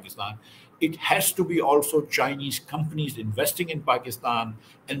tracks in Pakistan. It has to be also Chinese companies investing in Pakistan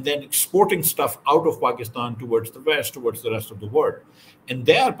and then exporting stuff out of Pakistan towards the West, towards the rest of the world. And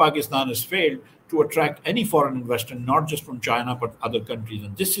there, Pakistan has failed to attract any foreign investor, not just from China, but other countries.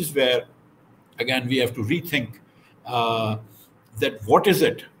 And this is where, again, we have to rethink that what is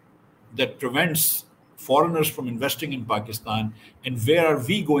it that prevents foreigners from investing in Pakistan, and where are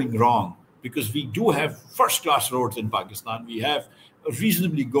we going wrong? Because we do have first-class roads in Pakistan. We have a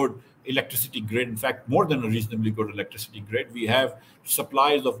reasonably good electricity grid. In fact, more than a reasonably good electricity grid. We have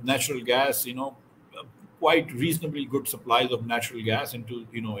supplies of natural gas, quite reasonably good supplies of natural gas into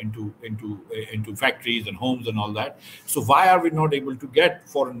factories and homes and all that. So why are we not able to get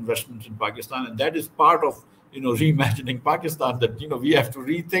foreign investments in Pakistan? And that is part of reimagining Pakistan, that we have to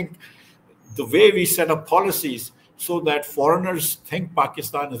rethink the way we set up policies so that foreigners think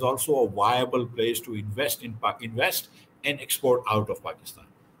Pakistan is also a viable place to invest and export out of Pakistan.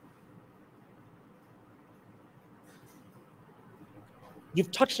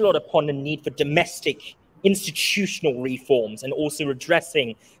 You've touched a lot upon the need for domestic institutional reforms and also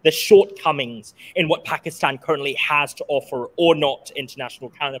addressing the shortcomings in what Pakistan currently has to offer or not to international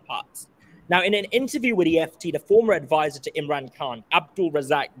counterparts. Now, in an interview with EFT, the former advisor to Imran Khan, Abdul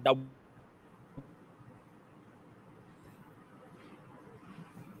Razak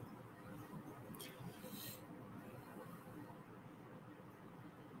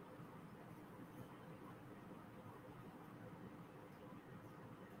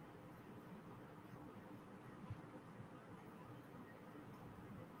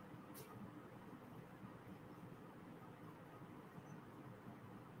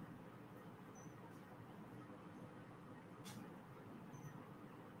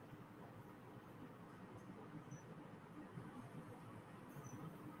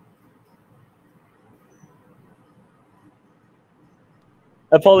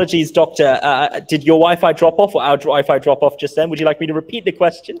Apologies, Doctor. Did your Wi-Fi drop off or our Wi-Fi drop off just then? Would you like me to repeat the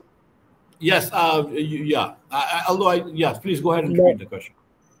question? Yes. Yeah. Yes. Please go ahead and repeat the question.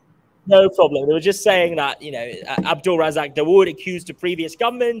 No problem. They were just saying that, Abdul Razak Dawood accused the previous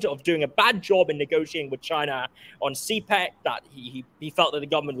government of doing a bad job in negotiating with China on CPEC, that he felt that the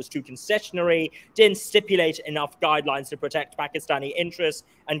government was too concessionary, didn't stipulate enough guidelines to protect Pakistani interests,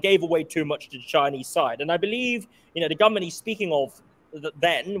 and gave away too much to the Chinese side. And I believe, the government he's speaking of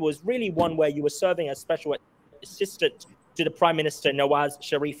then was really one where you were serving as special assistant to the Prime Minister Nawaz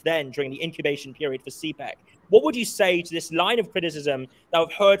Sharif then during the incubation period for CPEC. What would you say to this line of criticism that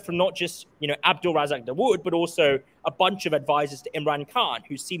I've heard from not just, Abdul Razak Dawood, but also a bunch of advisors to Imran Khan,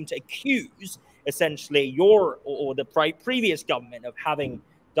 who seem to accuse essentially your or the previous government of having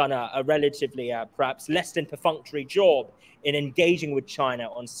done a relatively perhaps less than perfunctory job in engaging with China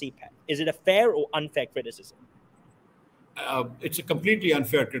on CPEC? Is it a fair or unfair criticism? It's a completely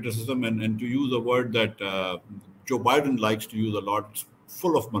unfair criticism, and to use a word that Joe Biden likes to use a lot, it's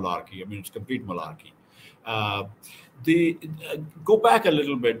full of malarkey. I mean, it's complete malarkey. Go back a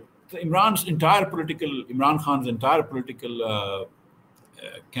little bit. Imran Khan's entire political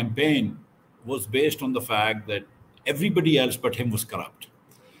campaign was based on the fact that everybody else but him was corrupt.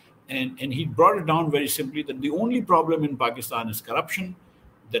 And he brought it down very simply that the only problem in Pakistan is corruption,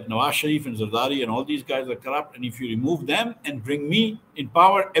 that Nawaz Sharif and Zardari and all these guys are corrupt, and if you remove them and bring me in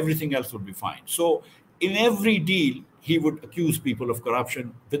power, everything else would be fine. So in every deal, he would accuse people of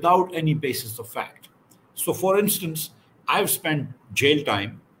corruption without any basis of fact. So for instance, I've spent jail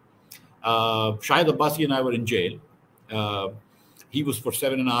time. Shahid Abbasi and I were in jail. He was for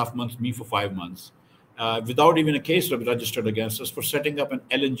 7.5 months, me for 5 months, without even a case registered against us for setting up an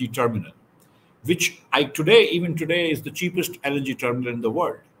LNG terminal, which even today is the cheapest LNG terminal in the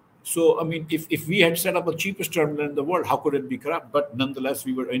world. So, I mean, if we had set up the cheapest terminal in the world, how could it be corrupt? But nonetheless,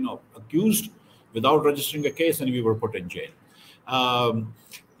 we were, accused without registering a case, and we were put in jail.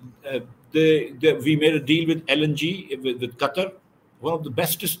 We made a deal with LNG with Qatar, one of the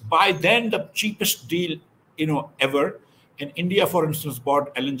bestest, by then the cheapest deal, ever. And India, for instance,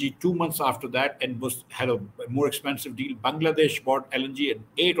 bought LNG 2 months after that and had a more expensive deal. Bangladesh bought LNG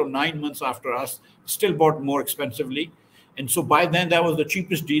 8 or 9 months after us, still bought more expensively. And so by then, that was the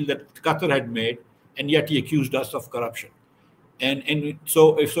cheapest deal that Qatar had made, and yet he accused us of corruption. And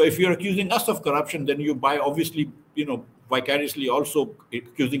so if you're accusing us of corruption, then you obviously, vicariously also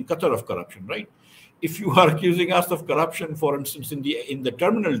accusing Qatar of corruption, right? If you are accusing us of corruption, for instance, in the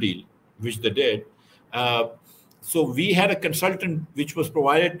terminal deal, which they did, so we had a consultant which was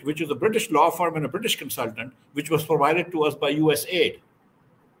a British law firm and a British consultant, which was provided to us by USAID.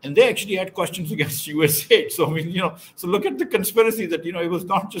 And they actually had questions against USAID. So, I mean, so look at the conspiracy that, it was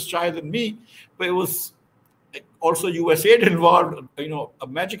not just Shahid and me, but it was also USAID involved, a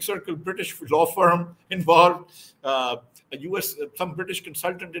Magic Circle British law firm involved, some British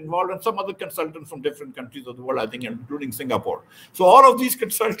consultant involved, and some other consultants from different countries of the world, I think, including Singapore. So all of these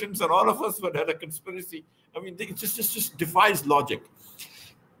consultants and all of us had a conspiracy. I mean, it just defies logic.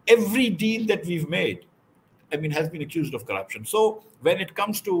 Every deal that we've made, has been accused of corruption. So when it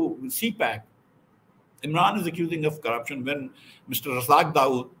comes to CPEC, Imran is accusing of corruption when Mr. Razak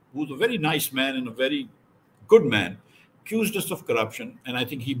Dawood, who's a very nice man and a very good man, accused us of corruption. And I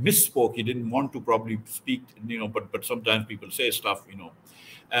think he misspoke. He didn't want to probably speak, but sometimes people say stuff,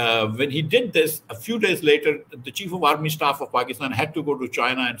 When he did this, a few days later, the Chief of Army Staff of Pakistan had to go to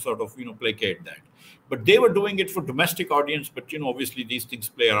China and sort of, placate that. But they were doing it for domestic audience, but, obviously these things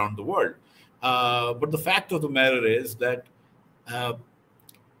play around the world. But the fact of the matter is that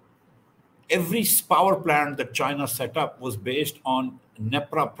every power plant that China set up was based on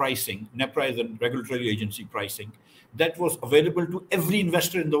NEPRA pricing. NEPRA is a regulatory agency pricing that was available to every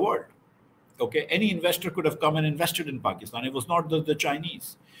investor in the world. Okay, any investor could have come and invested in Pakistan. It was not the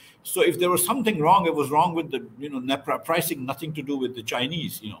Chinese. So if there was something wrong, it was wrong with the NEPRA pricing, nothing to do with the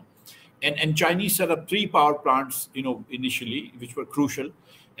Chinese. And Chinese set up 3 power plants initially, which were crucial.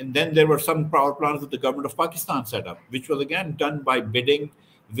 And then there were some power plants that the government of Pakistan set up, which was again done by bidding,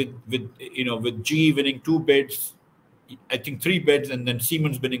 with GE winning 2 bids, I think 3 bids, and then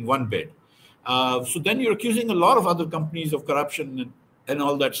Siemens winning 1 bid. So then you're accusing a lot of other companies of corruption and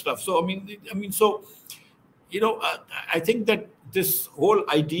all that stuff. So I think that this whole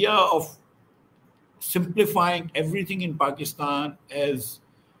idea of simplifying everything in Pakistan as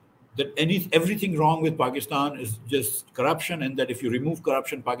that everything wrong with Pakistan is just corruption, and that if you remove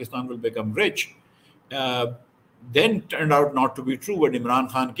corruption, Pakistan will become rich, then turned out not to be true. When Imran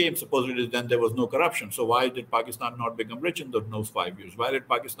Khan came, supposedly then there was no corruption. So why did Pakistan not become rich in those 5 years? Why did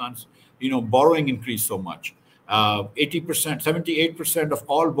Pakistan's borrowing increase so much? 80%, 78% of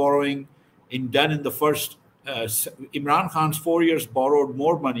all borrowing done in the first, Imran Khan's 4 years borrowed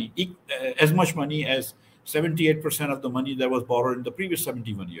more money, as much money as 78% of the money that was borrowed in the previous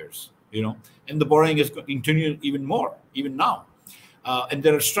 71 years, and the borrowing is continuing even more, even now. And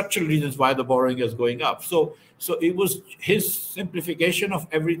there are structural reasons why the borrowing is going up. So it was his simplification of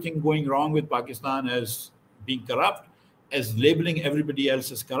everything going wrong with Pakistan as being corrupt, as labeling everybody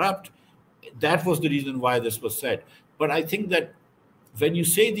else as corrupt. That was the reason why this was said. But I think that when you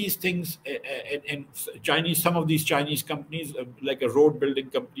say these things, and some of these Chinese companies, like a road building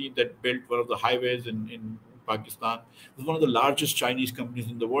company that built one of the highways in Pakistan, was one of the largest Chinese companies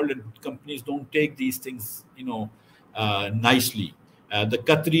in the world, and companies don't take these things, nicely. The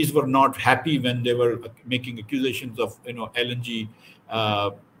Qataris were not happy when they were making accusations of, LNG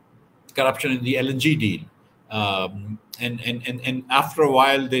corruption in the LNG deal. And after a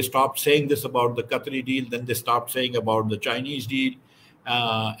while, they stopped saying this about the Qatari deal. Then they stopped saying about the Chinese deal.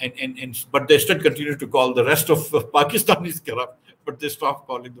 But they still continue to call the rest of Pakistanis corrupt, but they stopped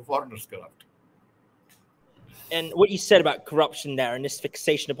calling the foreigners corrupt. And what you said about corruption there and this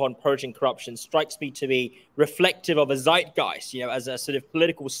fixation upon purging corruption strikes me to be reflective of a zeitgeist, as a sort of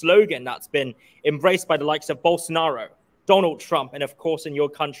political slogan that's been embraced by the likes of Bolsonaro, Donald Trump, and of course in your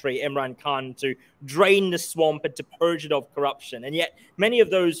country, Imran Khan, to drain the swamp and to purge it of corruption. And yet many of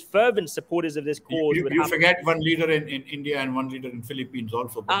those fervent supporters of this cause you forget one leader in India and one leader in Philippines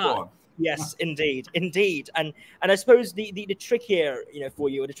also. But go on. Yes, indeed. And I suppose the trick here, for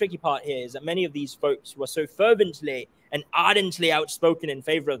you, or the tricky part here, is that many of these folks who are so fervently and ardently outspoken in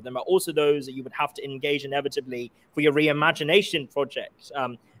favor of them are also those that you would have to engage inevitably for your reimagination project.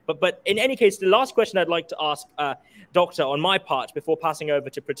 But in any case, the last question I'd like to ask, Doctor, on my part, before passing over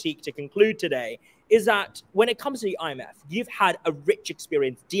to Pratik to conclude today, is that when it comes to the IMF, you've had a rich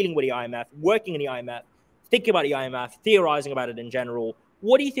experience dealing with the IMF, working in the IMF, thinking about the IMF, theorizing about it in general.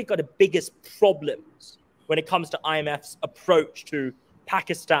 What do you think are the biggest problems when it comes to IMF's approach to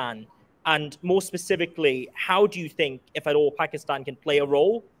Pakistan? And more specifically, how do you think, if at all, Pakistan can play a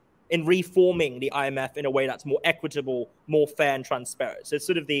role in reforming the IMF in a way that's more equitable, more fair and transparent? So it's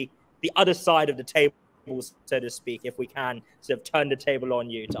sort of the other side of the table, so to speak, if we can sort of turn the table on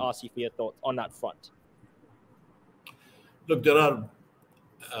you to ask you for your thoughts on that front. Look, there are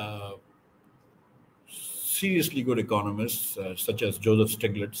seriously good economists, such as Joseph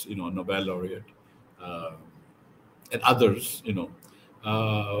Stiglitz, Nobel laureate, and others,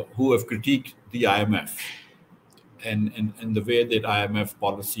 who have critiqued the IMF and the way that IMF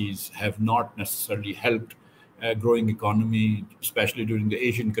policies have not necessarily helped growing economy, especially during the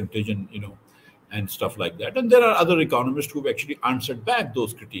Asian contagion, and stuff like that. And there are other economists who have actually answered back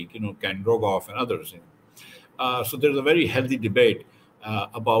those critiques, Ken Rogoff and others. So there's a very healthy debate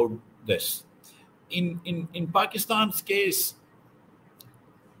about this. In Pakistan's case,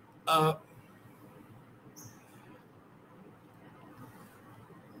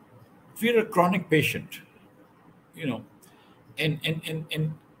 we're a chronic patient, and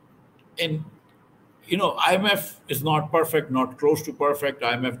IMF is not perfect, not close to perfect.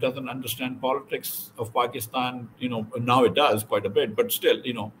 IMF doesn't understand politics of Pakistan. Now it does quite a bit, but still,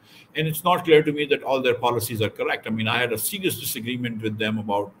 and it's not clear to me that all their policies are correct. I mean, I had a serious disagreement with them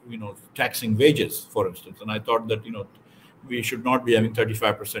about, taxing wages, for instance. And I thought that, we should not be having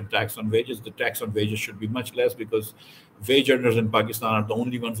 35% tax on wages. The tax on wages should be much less, because wage earners in Pakistan are the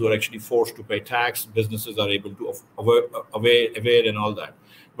only ones who are actually forced to pay tax. Businesses are able to avail and all that.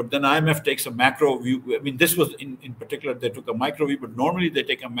 But then IMF takes a macro view. I mean, this was in particular, they took a micro view, but normally they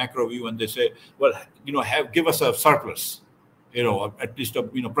take a macro view and they say, well, give us a surplus, at least a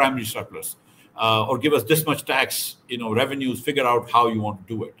primary surplus, or give us this much tax, revenues, figure out how you want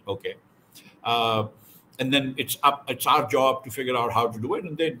to do it. Okay. And then it's our job to figure out how to do it,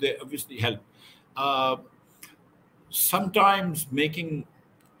 and they obviously help. Sometimes making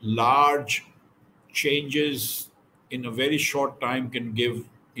large changes in a very short time can give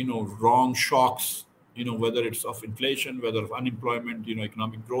wrong shocks, whether it's of inflation, whether of unemployment,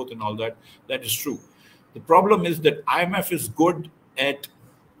 economic growth and all that. That is true. The problem is that IMF is good at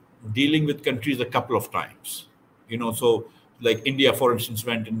dealing with countries a couple of times, so like India, for instance,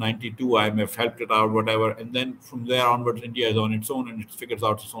 went in 92, IMF helped it out, whatever. And then from there onwards, India is on its own and it figures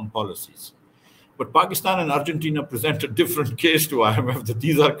out its own policies. But Pakistan and Argentina present a different case to IMF, that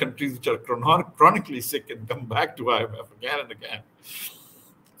these are countries which are chronically sick and come back to IMF again and again.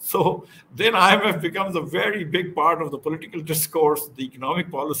 So then IMF becomes a very big part of the political discourse, the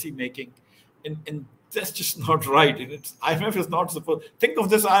economic policy making. And that's just not right. And IMF is not supposed, think of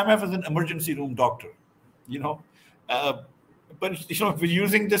this IMF as an emergency room doctor, but we're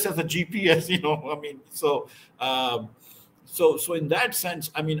using this as a GPS. I mean, so in that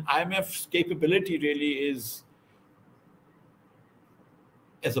sense, I mean, IMF's capability really is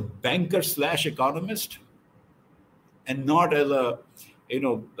as a banker / economist, and not as a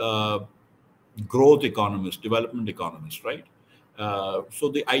growth economist, development economist, right? So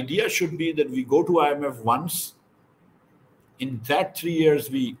the idea should be that we go to IMF once. In that 3 years,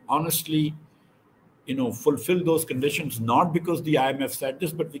 we honestly, fulfill those conditions, not because the IMF said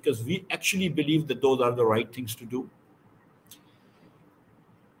this, but because we actually believe that those are the right things to do.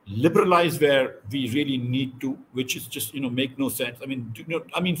 Liberalize where we really need to, which is just, make no sense. I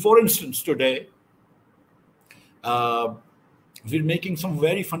mean, for instance, today, we're making some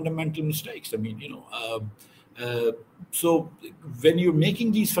very fundamental mistakes. I mean, so when you're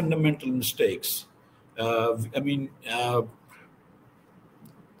making these fundamental mistakes,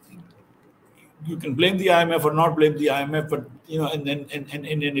 you can blame the IMF or not blame the IMF, but and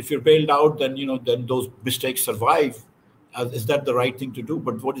then if you're bailed out, then then those mistakes survive. Is that the right thing to do?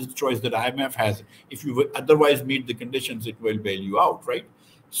 But what is the choice that IMF has? If you otherwise meet the conditions, it will bail you out, right?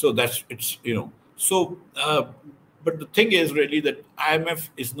 So so. But the thing is really that IMF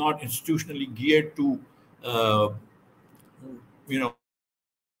is not institutionally geared to,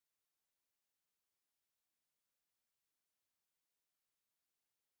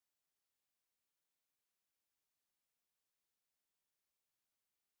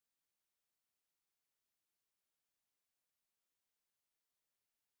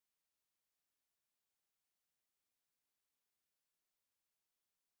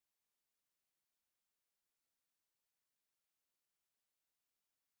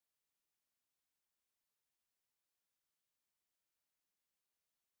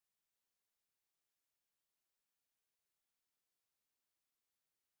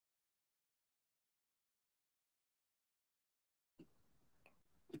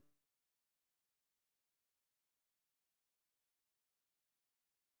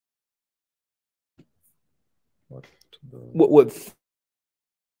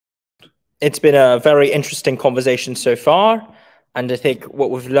 It's been a very interesting conversation so far. And I think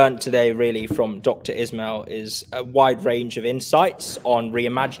what we've learned today really from Dr. Ismail is a wide range of insights on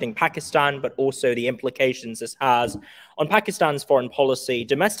reimagining Pakistan, but also the implications this has on Pakistan's foreign policy,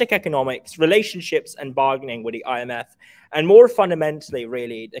 domestic economics, relationships and bargaining with the IMF, and more fundamentally,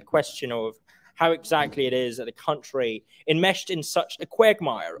 really, the question of how exactly it is that a country enmeshed in such a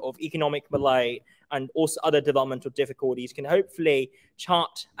quagmire of economic malaise and also other developmental difficulties can hopefully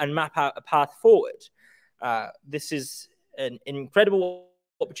chart and map out a path forward. This is an incredible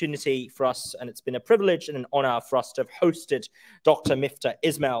opportunity for us, and it's been a privilege and an honor for us to have hosted Dr. Miftah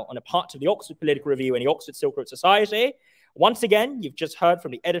Ismail on a part of the Oxford Political Review and the Oxford Silk Road Society. Once again, you've just heard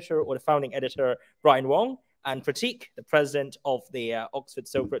from the editor or the founding editor, Brian Wong, and Pratik, the president of the Oxford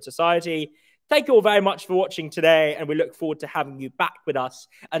Silk Road Society. Thank you all very much for watching today, and we look forward to having you back with us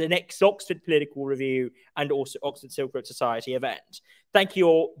at the next Oxford Political Review and also Oxford Silk Road Society event. Thank you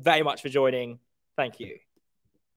all very much for joining. Thank you.